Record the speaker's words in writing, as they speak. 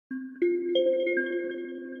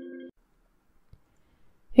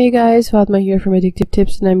Hey guys, Fatma here from Addictive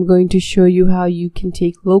Tips, and I'm going to show you how you can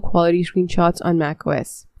take low quality screenshots on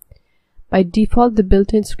macOS. By default, the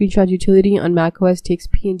built-in screenshot utility on macOS takes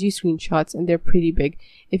PNG screenshots, and they're pretty big.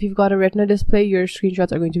 If you've got a Retina display, your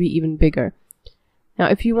screenshots are going to be even bigger. Now,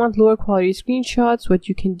 if you want lower quality screenshots, what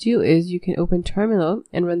you can do is you can open Terminal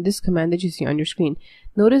and run this command that you see on your screen.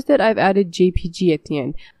 Notice that I've added JPG at the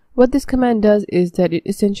end. What this command does is that it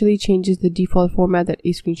essentially changes the default format that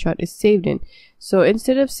a screenshot is saved in. So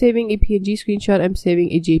instead of saving a PNG screenshot, I'm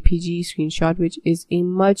saving a JPG screenshot, which is a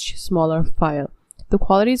much smaller file. The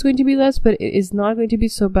quality is going to be less, but it is not going to be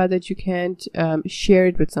so bad that you can't share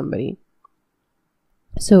it with somebody.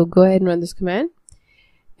 So go ahead and run this command.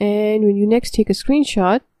 And when you next take a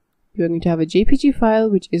screenshot, you're going to have a JPG file,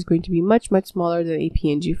 which is going to be much smaller than a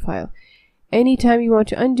PNG file. Anytime you want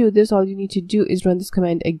to undo this, all you need to do is run this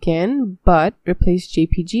command again, but replace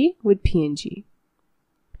JPG with PNG.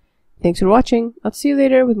 Thanks for watching. I'll see you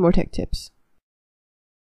later with more tech tips.